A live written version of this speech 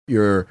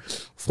you're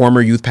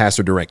former youth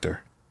pastor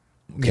director.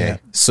 Okay. Yeah.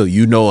 So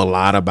you know a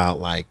lot about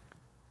like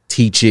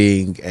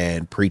teaching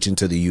and preaching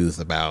to the youth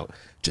about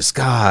just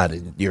God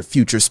and your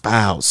future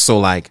spouse. So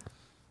like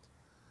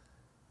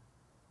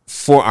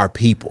for our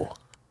people,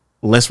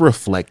 let's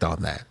reflect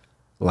on that.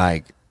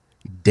 Like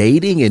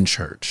dating in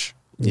church.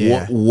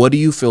 Yeah. What do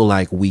you feel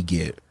like we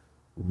do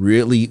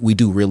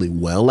really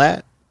well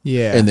at?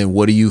 Yeah. And then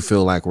what do you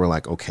feel like we're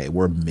like, okay,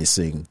 we're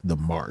missing the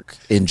mark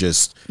in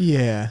just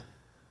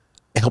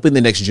helping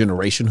the next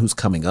generation who's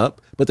coming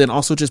up, but then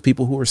also just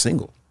people who are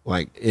single,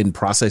 like in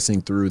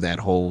processing through that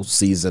whole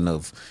season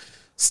of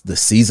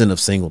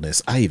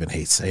singleness. I even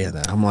hate saying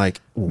that. I'm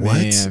like,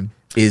 what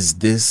is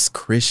this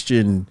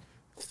Christian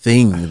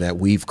thing that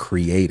we've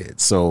created?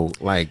 So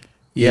like,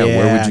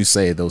 where would you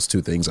say those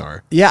two things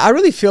are? Yeah, I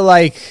really feel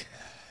like,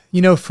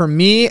 for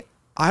me,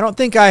 I don't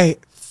think I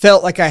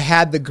felt like I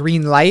had the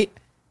green light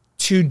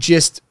to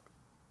just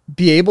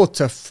be able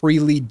to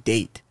freely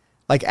date.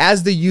 Like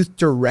as the youth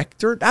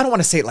director, I don't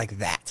want to say it like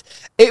that.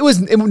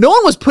 No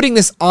one was putting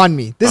this on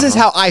me. This is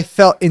how I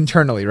felt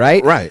internally,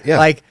 right? Right, yeah.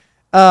 Like,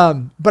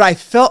 but I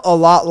felt a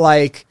lot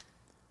like,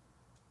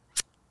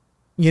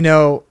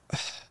 I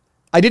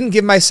didn't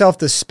give myself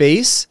the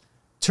space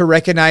to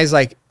recognize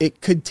like it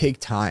could take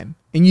time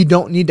and you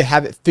don't need to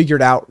have it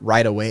figured out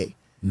right away.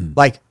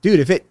 Like,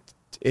 dude,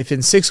 if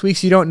in 6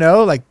 weeks you don't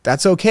know, like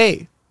that's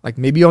okay. Like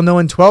maybe you'll know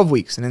in 12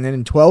 weeks and then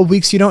in 12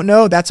 weeks you don't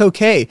know, that's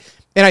okay.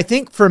 And I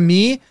think for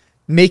me,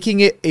 making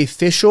it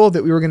official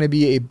that we were going to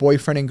be a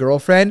boyfriend and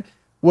girlfriend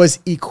was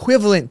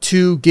equivalent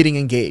to getting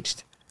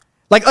engaged.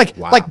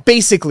 Like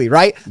basically,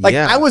 right? Like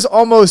I was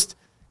almost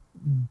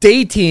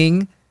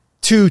dating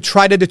to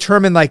try to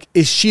determine like,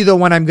 is she the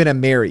one I'm going to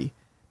marry?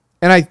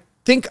 And I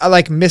think I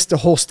like missed a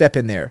whole step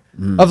in there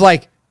of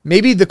like,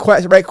 maybe the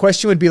right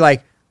question would be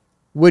like,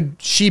 would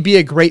she be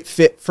a great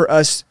fit for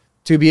us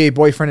to be a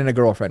boyfriend and a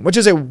girlfriend, which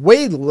is a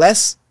way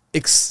less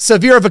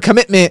severe of a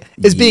commitment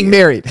as being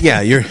married.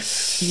 Yeah.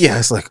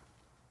 It's like,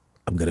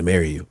 I'm going to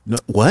marry you. No,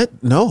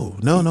 what? No,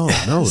 not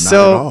at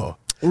all.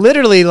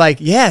 Literally like,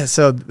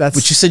 so that's.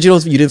 But you said you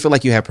didn't feel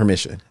like you had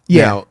permission.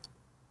 Yeah.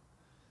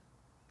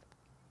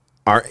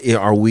 Now,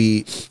 are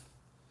we,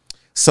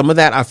 some of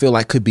that I feel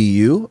like could be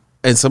you,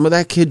 and some of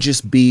that could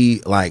just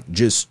be like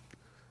just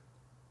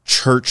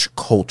church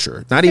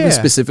culture, not even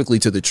specifically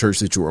to the church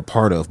that you were a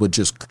part of, but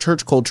just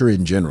church culture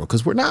in general.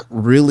 Because we're not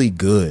really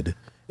good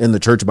in the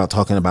church about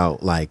talking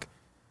about like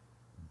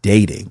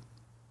dating.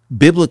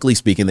 Biblically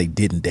speaking, they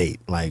didn't date.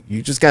 Like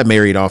you just got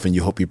married off and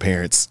you hope your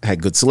parents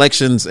had good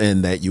selections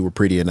and that you were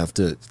pretty enough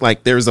to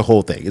like, there's a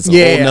whole thing. It's a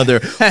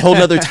whole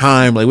nother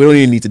time. Like we don't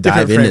even need to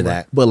dive into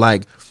that, but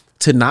like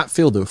to not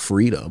feel the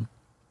freedom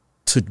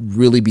to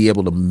really be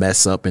able to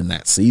mess up in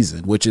that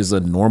season, which is a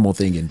normal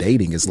thing in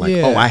dating. Is like,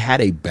 oh, I had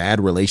a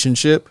bad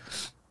relationship.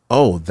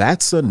 Oh,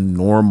 that's a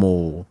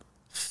normal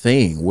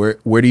thing.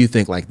 Where do you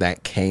think like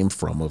that came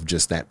from, of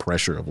just that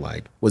pressure of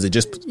like, was it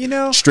just,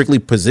 strictly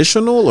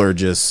positional or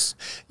just,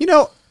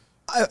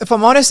 if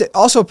I'm honest, it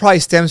also probably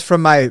stems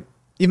from my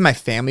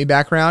family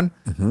background.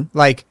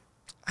 Like,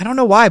 I don't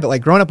know why, but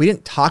like growing up, we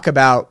didn't talk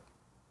about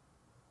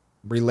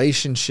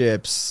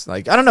relationships.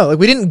 Like, I don't know, like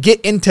we didn't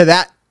get into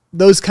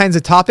those kinds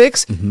of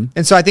topics.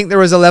 And so I think there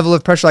was a level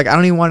of pressure. Like, I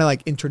don't even want to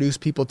like introduce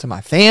people to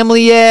my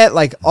family yet.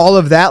 Like all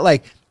of that,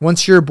 like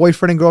once you're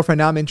boyfriend and girlfriend,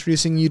 now I'm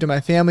introducing you to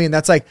my family. And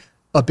that's like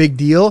a big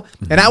deal.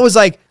 And I was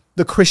like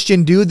the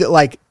Christian dude that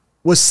like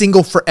was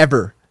single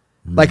forever.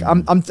 Like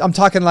I'm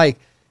talking like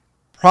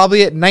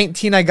probably at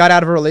 19, I got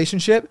out of a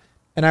relationship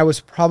and I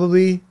was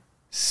probably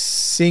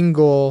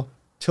single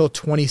till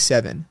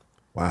 27.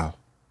 Wow.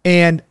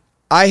 And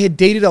I had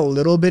dated a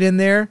little bit in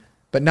there,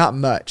 but not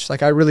much.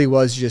 Like I really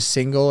was just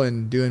single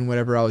and doing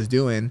whatever I was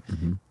doing.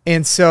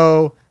 And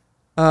so,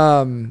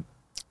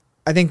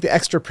 I think the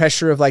extra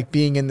pressure of like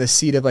being in the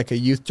seat of like a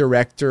youth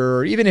director,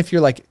 or even if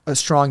you're like a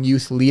strong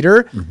youth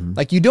leader,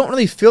 like you don't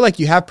really feel like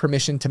you have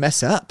permission to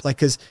mess up. Like,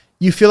 cause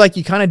you feel like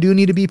you kind of do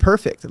need to be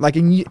perfect. Like,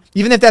 and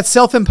even if that's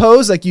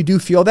self-imposed, like you do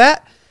feel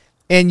that,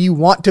 and you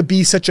want to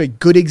be such a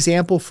good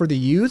example for the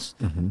youth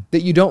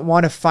that you don't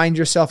want to find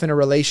yourself in a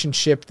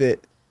relationship that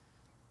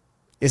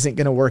isn't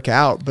going to work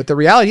out. But the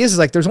reality is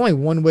like, there's only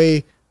one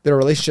way that a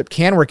relationship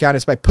can work out.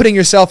 Is by putting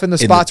yourself in the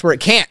spots where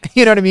it can't,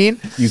 you know what I mean?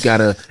 You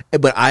gotta,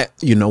 but I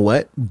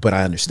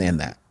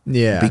understand that.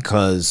 Yeah.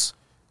 Because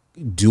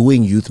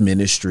doing youth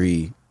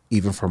ministry,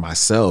 even for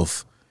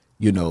myself,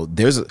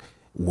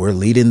 we're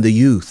leading the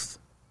youth,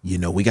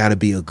 we got to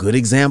be a good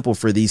example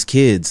for these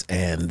kids,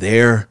 and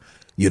they're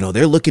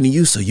looking at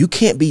you. So you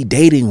can't be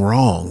dating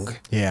wrong.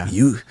 Yeah.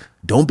 You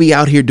don't be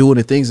out here doing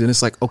the things. And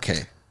it's like,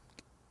 okay,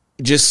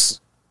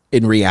 just,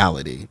 in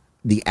reality,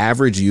 the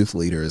average youth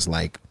leader is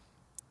like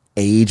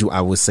age,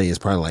 I would say, is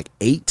probably like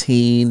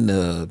 18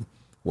 to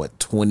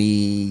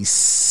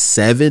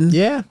 27.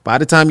 Yeah. By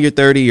the time you're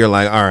 30, you're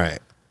like, all right,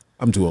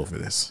 I'm too old for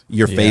this.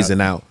 You're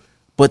phasing out.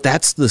 But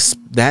that's the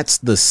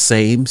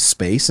same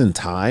space and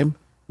time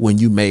when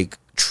you make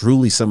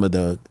truly some of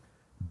the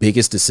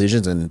biggest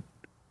decisions and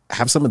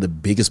have some of the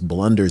biggest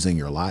blunders in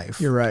your life.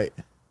 You're right.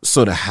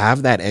 So to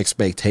have that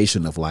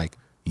expectation of like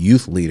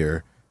youth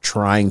leader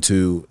trying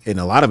to, and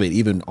a lot of it,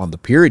 even on the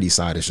purity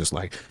side, is just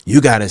like,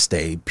 you got to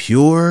stay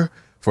pure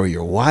for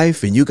your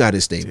wife and you got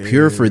to stay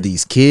pure for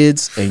these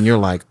kids. And you're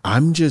like,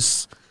 I'm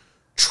just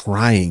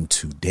trying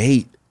to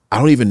date. I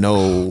don't even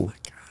know.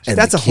 And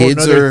that's a whole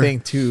other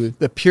thing too.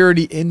 The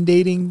purity in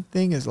dating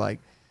thing is like,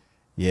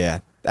 yeah,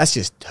 that's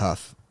just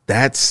tough.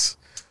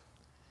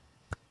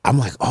 I'm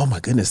like, oh my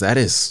goodness, that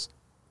is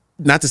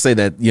not to say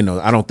that, you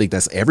know, I don't think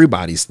that's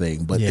everybody's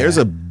thing, but there's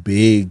a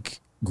big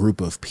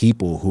group of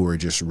people who are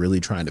just really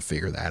trying to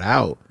figure that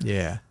out.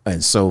 Yeah.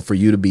 And so for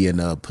you to be in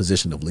a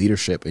position of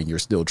leadership and you're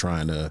still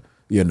trying to,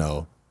 you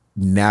know,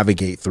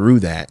 navigate through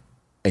that,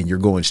 and you're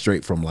going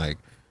straight from like,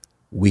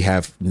 we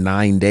have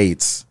 9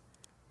 dates.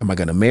 Am I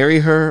going to marry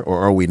her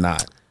or are we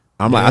not?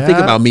 I'm like, I think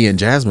about me and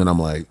Jasmine. I'm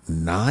like,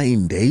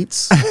 9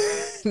 dates?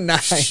 9.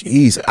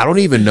 Jeez, I don't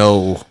even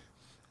know.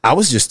 I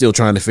was just still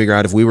trying to figure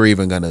out if we were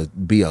even going to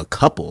be a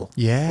couple.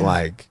 Yeah.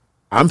 Like,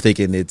 I'm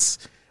thinking it's,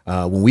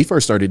 when we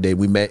first started dating,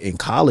 we met in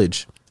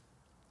college.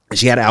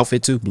 She had an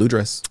outfit too, blue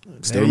dress.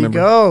 Still remember.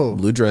 Go.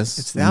 Blue dress.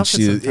 It's the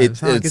outfit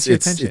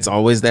sometimes. It's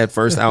always that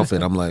first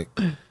outfit. I'm like,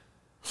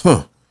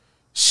 huh,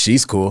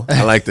 she's cool.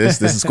 I like this.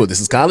 This is cool. This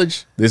is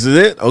college. This is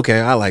it. Okay,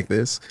 I like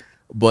this.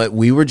 But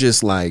we were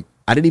just like,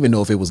 I didn't even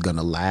know if it was going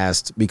to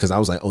last because I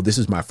was like, oh, this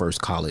is my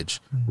first college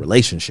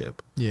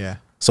relationship. Yeah.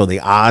 So the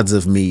odds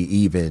of me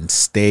even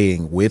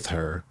staying with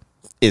her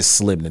is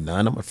slim to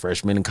none. I'm a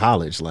freshman in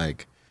college.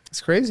 Like,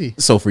 it's crazy.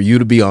 So for you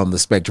to be on the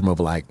spectrum of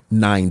like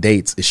 9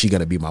 dates, is she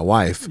going to be my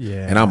wife?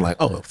 Yeah. And I'm like,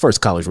 oh,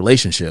 first college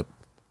relationship.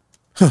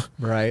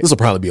 Right. This will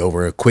probably be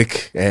over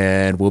quick.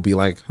 And we'll be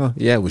like,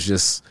 yeah, it was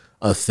just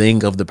a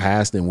thing of the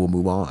past and we'll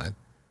move on.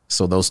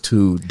 So those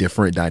two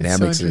different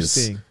dynamics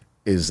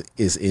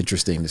is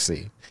interesting to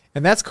see.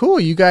 And that's cool.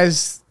 You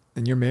guys,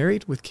 and you're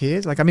married with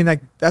kids. Like, I mean,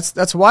 like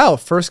that's wild.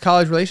 First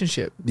college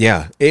relationship.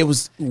 Yeah, it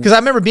was. Because I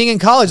remember being in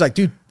college, like,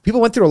 dude, people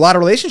went through a lot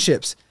of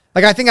relationships.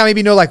 Like, I think I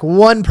maybe know like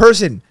one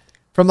person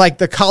from like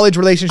the college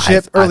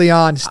relationship early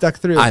on stuck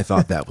through. I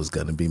thought that was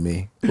going to be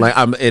me. Like,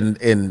 I'm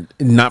in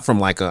not from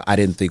like I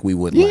didn't think we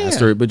would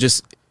last or, but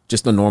just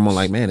the normal,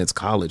 like, man, it's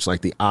college.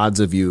 Like the odds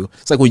of you,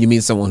 it's like when you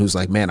meet someone who's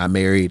like, man, I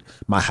married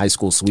my high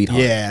school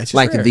sweetheart. Yeah. It's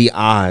like rare. the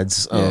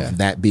odds of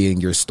that being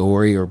your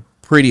story are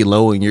pretty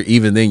low. And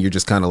even then you're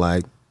just kind of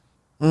like,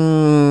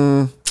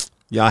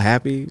 y'all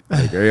happy?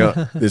 Like,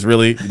 this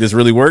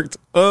really worked?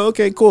 Oh,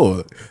 okay,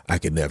 cool. I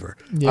could never.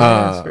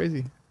 Yeah, that's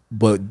crazy.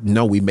 But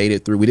no, we made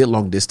it through. We did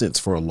long distance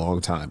for a long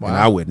time. Wow. And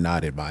I would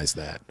not advise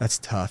that. That's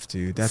tough,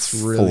 dude. That's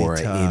really for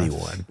tough.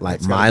 Anyone.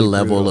 Like my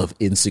level of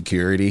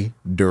insecurity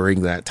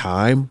during that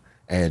time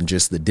and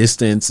just the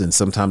distance. And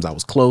sometimes I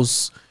was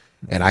close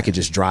and I could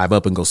just drive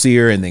up and go see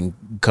her and then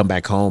come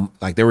back home.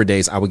 Like there were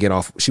days I would get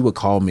off. She would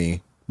call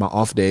me. My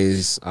off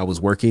days, she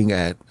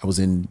was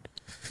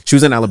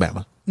in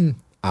Alabama.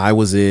 I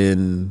was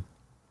in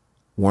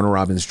Warner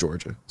Robins,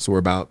 Georgia. So we're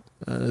about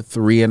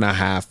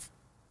 3.5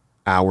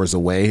 hours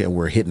away, and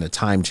we're hitting a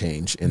time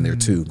change in there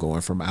too,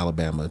 going from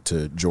Alabama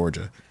to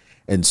Georgia.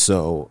 And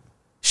so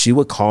she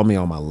would call me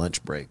on my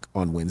lunch break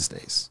on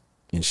Wednesdays,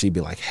 and she'd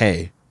be like,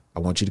 "Hey, I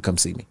want you to come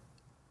see me."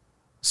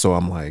 So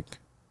I'm like,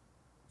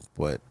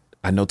 "But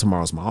I know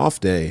tomorrow's my off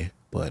day,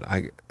 but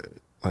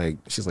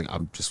she's like, I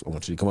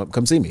want you to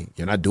come see me.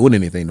 You're not doing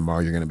anything tomorrow.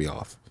 You're going to be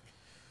off."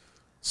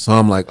 So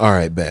I'm like, all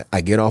right, bet.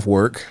 I get off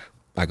work.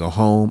 I go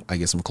home. I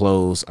get some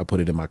clothes. I put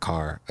it in my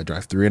car. I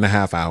drive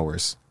 3.5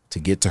 hours to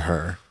get to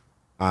her.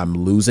 I'm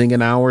losing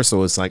an hour.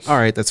 So it's like, all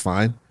right, that's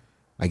fine.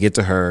 I get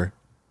to her.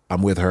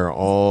 I'm with her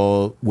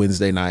all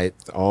Wednesday night,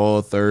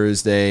 all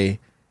Thursday.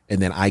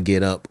 And then I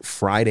get up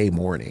Friday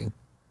morning,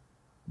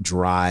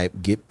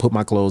 put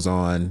my clothes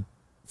on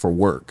for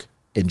work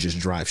and just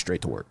drive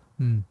straight to work.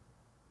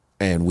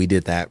 And we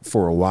did that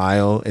for a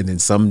while. And then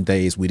some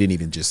days we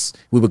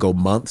would go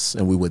months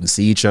and we wouldn't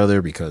see each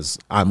other because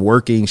I'm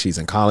working, she's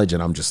in college,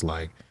 and I'm just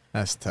like,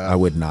 that's tough. I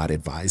would not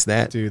advise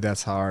that. Dude,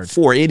 that's hard.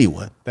 For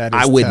anyone. That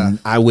is tough.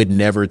 I would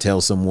never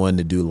tell someone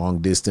to do long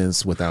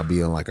distance without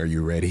being like, are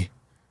you ready?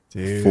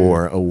 Dude.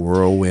 For a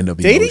whirlwind of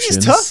dating emotions.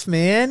 Is tough,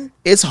 man.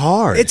 It's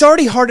hard. It's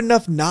already hard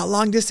enough not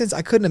long distance.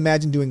 I couldn't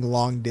imagine doing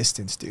long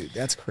distance, dude.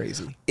 That's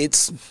crazy.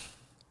 It's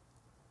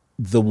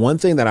the one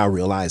thing that I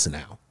realize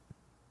now.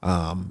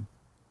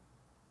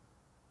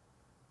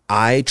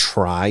 I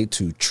try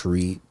to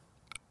treat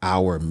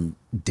our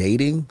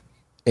dating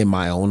in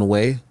my own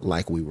way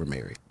like we were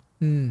married.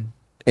 And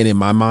in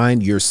my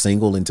mind, you're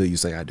single until you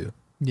say I do.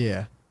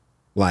 Yeah.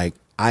 Like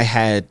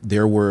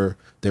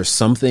there's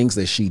some things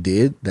that she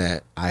did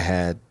that I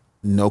had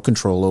no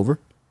control over.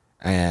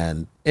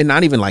 And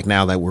not even like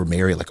now that we're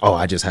married, like, oh,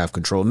 I just have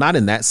control. Not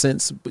in that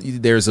sense. But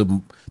there's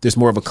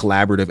more of a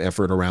collaborative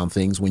effort around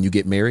things when you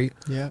get married.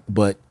 Yeah.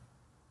 But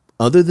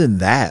other than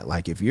that,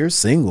 like if you're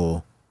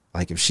single,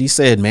 like if she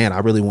said, man, I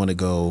really want to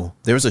go,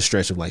 there was a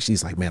stretch of like,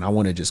 she's like, man, I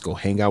want to just go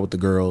hang out with the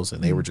girls.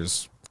 And they were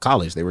just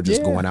college. They were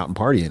just going out and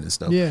partying and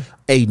stuff. Yeah.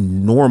 A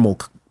normal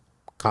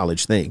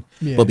college thing.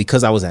 Yeah. But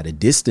because I was at a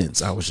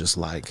distance, I was just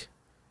like,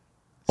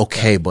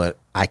 okay, but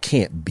I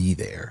can't be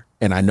there.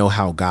 And I know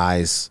how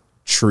guys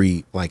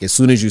treat, like, as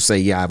soon as you say,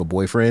 yeah, I have a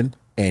boyfriend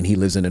and he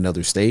lives in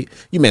another state,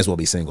 you may as well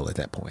be single at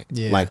that point.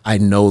 Yeah. Like, I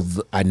know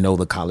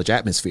the college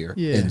atmosphere.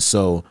 Yeah. And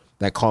so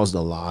that caused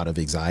a lot of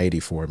anxiety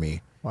for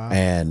me. Wow.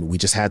 And we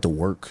just had to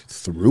work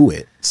through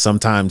it,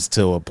 sometimes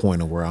to a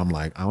point of where I'm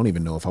like, I don't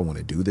even know if I want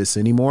to do this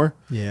anymore.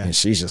 Yeah. And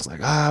she's just like,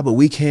 but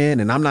we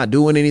can. And I'm not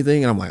doing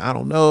anything. And I'm like, I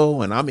don't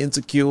know. And I'm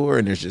insecure.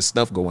 And there's just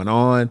stuff going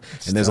on.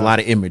 And there's a lot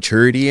of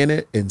immaturity in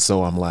it. And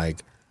so I'm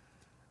like,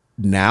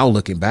 now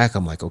looking back,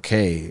 I'm like,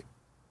 okay,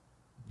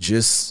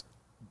 just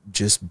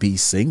be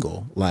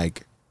single.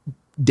 Like,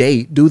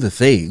 date, do the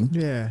thing.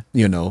 Yeah.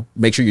 You know,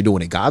 make sure you're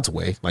doing it God's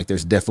way. Like,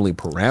 there's definitely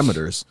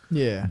parameters.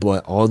 Yeah.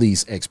 But all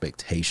these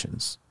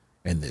expectations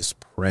and this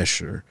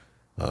pressure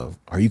of,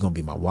 are you going to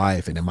be my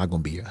wife? And am I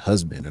going to be your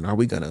husband? And are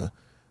we going to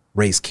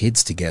raise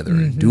kids together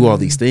and do all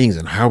these things?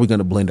 And how are we going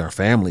to blend our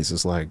families?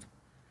 It's like,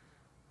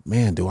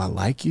 man, do I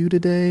like you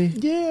today?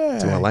 Yeah.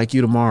 Do I like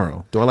you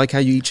tomorrow? Do I like how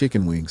you eat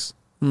chicken wings?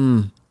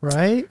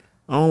 Right?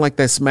 I don't like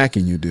that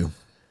smacking you do.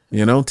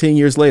 You know, 10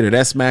 years later,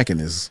 that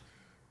smacking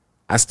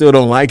I still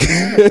don't like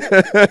it.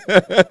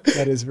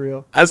 That is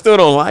real. I still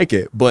don't like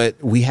it,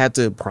 but we had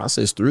to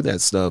process through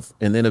that stuff.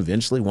 And then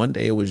eventually one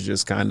day it was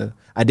just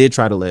I did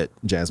try to let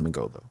Jasmine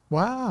go though.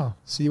 Wow.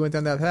 So you went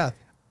down that path.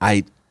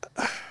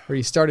 Or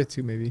you started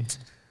to, maybe.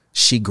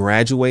 She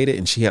graduated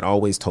and she had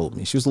always told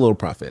me, she was a little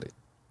prophetic.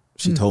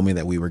 She told me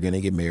that we were going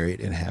to get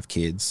married and have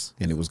kids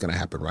and it was going to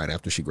happen right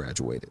after she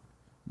graduated.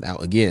 Now,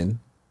 again,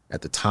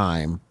 at the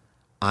time,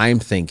 I'm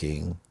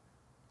thinking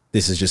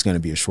this is just going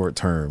to be a short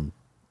term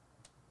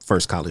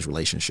first college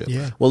relationship.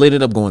 Yeah. Well, it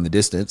ended up going the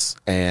distance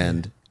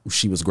and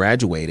she was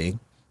graduating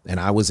and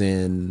I was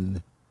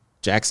in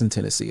Jackson,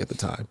 Tennessee at the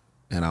time.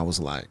 And I was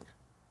like,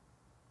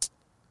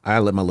 I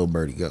let my little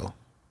birdie go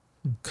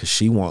because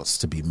she wants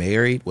to be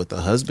married with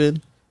a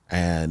husband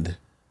and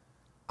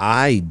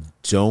I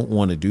don't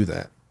want to do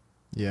that.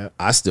 Yeah.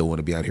 I still want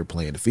to be out here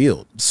playing the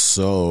field.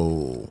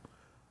 So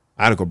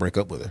I had to go break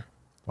up with her.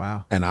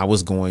 Wow. And I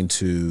was going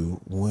to,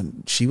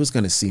 when she was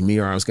going to see me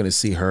or I was going to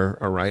see her,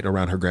 right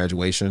around her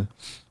graduation.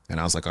 And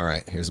I was like, all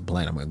right, here's the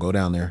plan. I'm going to go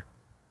down there.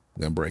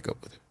 I'm going to break up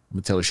with her. I'm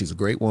going to tell her she's a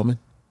great woman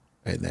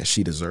and that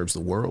she deserves the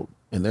world.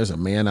 And there's a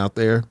man out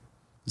there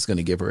that's going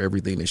to give her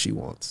everything that she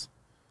wants.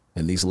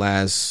 And these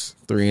last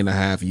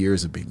 3.5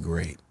 years have been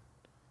great.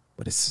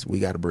 But we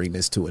got to bring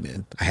this to an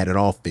end. I had it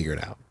all figured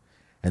out.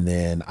 And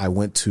then I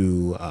went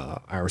to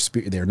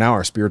they're now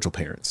our spiritual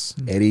parents,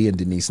 Eddie and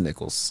Denise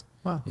Nichols.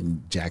 Wow.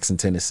 In Jackson,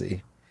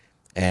 Tennessee.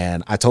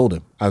 And I told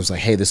him, I was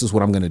like, hey, this is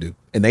what I'm going to do.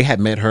 And they had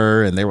met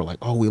her and they were like,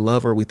 oh, we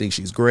love her. We think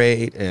she's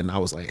great. And I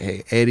was like,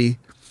 hey, Eddie,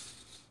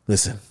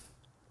 listen,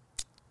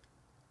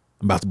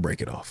 I'm about to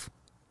break it off.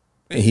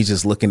 And he's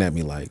just looking at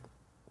me like,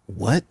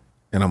 what?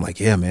 And I'm like,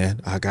 yeah, man,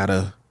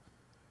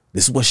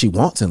 this is what she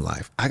wants in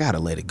life. I got to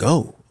let it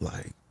go.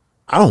 Like,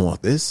 I don't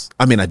want this.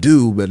 I mean, I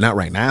do, but not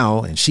right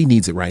now. And she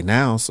needs it right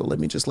now. So let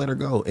me just let her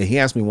go. And he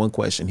asked me one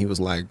question. He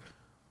was like,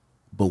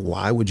 but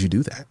why would you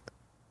do that?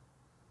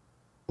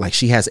 Like,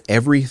 she has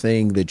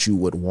everything that you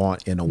would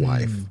want in a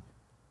wife.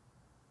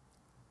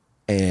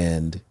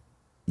 And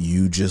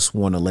you just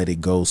want to let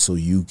it go so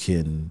you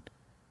can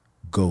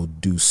go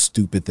do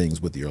stupid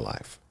things with your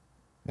life.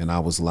 And I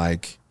was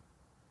like,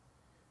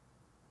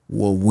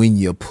 well, when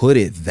you put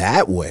it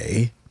that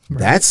way,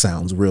 that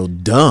sounds real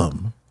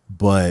dumb.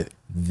 But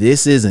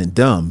this isn't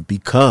dumb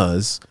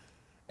because,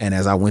 and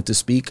as I went to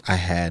speak,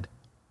 I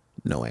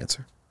no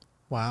answer.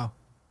 Wow.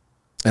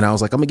 And I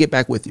was like, I'm going to get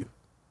back with you.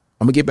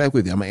 I'm going to get back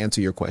with you. I'm going to answer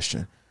your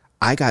question.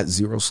 I got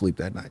zero sleep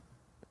that night.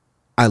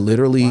 I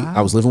literally, Wow.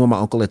 I was living with my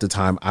uncle at the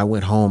time. I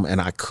went home and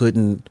I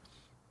couldn't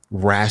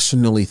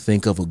rationally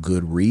think of a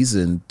good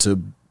reason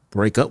to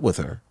break up with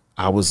her.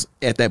 I was,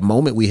 at that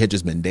moment, we had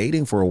just been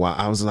dating for a while.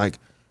 I was like,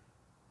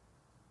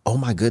 oh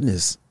my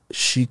goodness,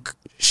 she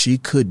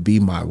could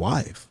be my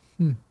wife.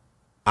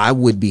 I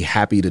would be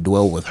happy to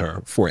dwell with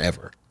her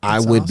forever.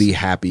 That's I would awesome. be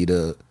happy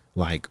to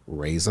like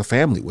raise a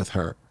family with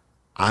her.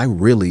 I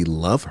really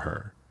love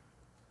her.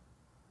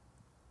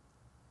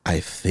 I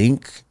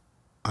think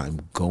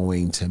I'm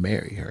going to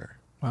marry her.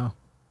 Wow.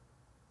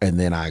 And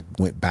then I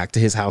went back to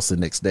his house the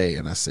next day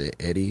and I said,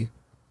 Eddie,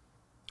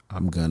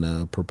 I'm going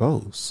to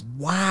propose.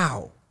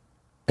 Wow.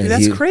 And Dude,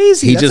 that's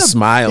crazy. He That's just a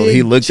smiled. big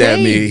He looked at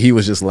me. change. He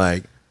was just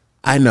like,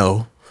 I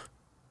know.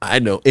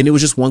 And it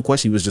was just one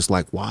question. He was just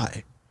like,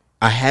 why?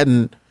 I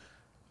had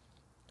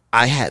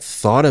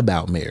thought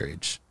about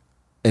marriage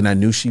and I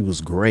knew she was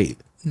great,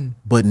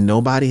 but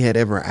nobody had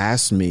ever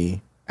asked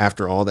me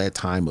after all that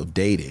time of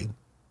dating.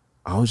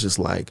 I was just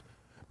like,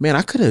 man,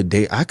 I could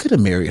have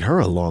married her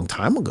a long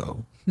time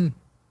ago.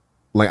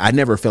 Like, I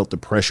never felt the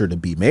pressure to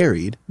be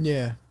married.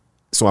 Yeah.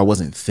 So I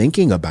wasn't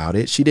thinking about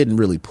it. She didn't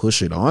really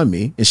push it on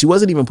me. And she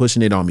wasn't even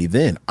pushing it on me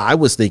then. I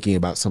was thinking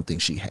about something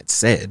she had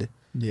said.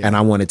 Yeah. And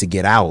I wanted to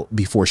get out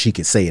before she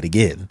could say it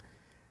again.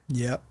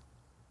 Yep.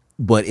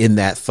 But in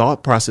that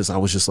thought process, I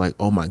was just like,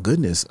 oh my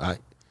goodness,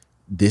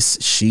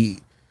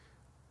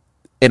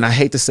 and I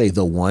hate to say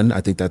the one,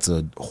 I think that's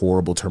a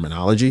horrible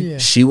terminology. Yeah.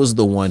 She was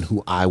the one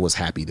who I was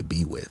happy to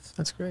be with,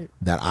 That's great.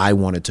 that I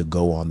wanted to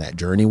go on that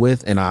journey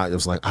with. And I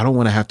was like, I don't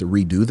want to have to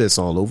redo this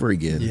all over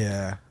again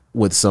Yeah.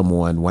 with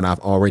someone when I've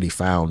already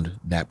found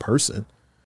that person.